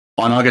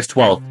On August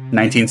 12,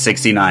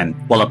 1969,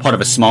 while a part of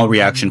a small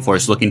reaction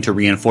force looking to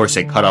reinforce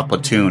a cut-off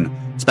platoon,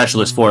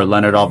 Specialist 4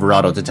 Leonard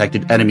Alvarado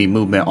detected enemy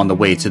movement on the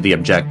way to the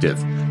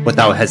objective.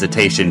 Without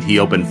hesitation, he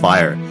opened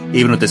fire.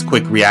 Even with this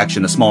quick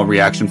reaction, the small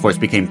reaction force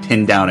became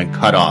pinned down and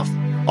cut off.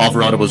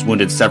 Alvarado was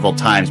wounded several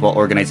times while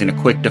organizing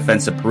a quick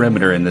defensive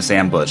perimeter in this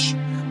ambush.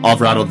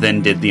 Alvarado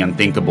then did the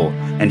unthinkable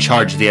and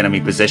charged the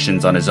enemy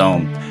positions on his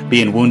own.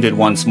 Being wounded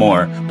once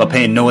more, but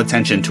paying no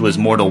attention to his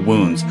mortal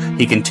wounds,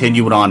 he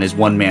continued on his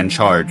one-man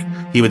charge.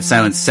 He would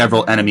silence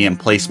several enemy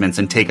emplacements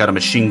and take out a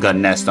machine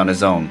gun nest on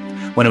his own.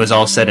 When it was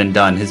all said and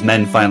done, his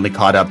men finally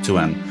caught up to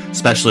him.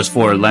 Specialist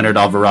 4 Leonard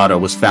Alvarado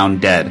was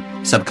found dead,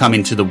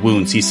 succumbing to the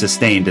wounds he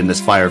sustained in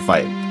this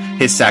firefight.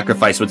 His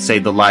sacrifice would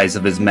save the lives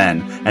of his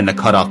men and the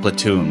cut-off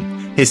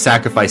platoon. His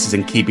sacrifice is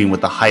in keeping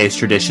with the highest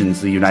traditions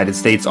of the United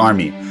States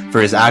Army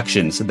for his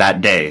actions that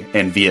day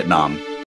in Vietnam.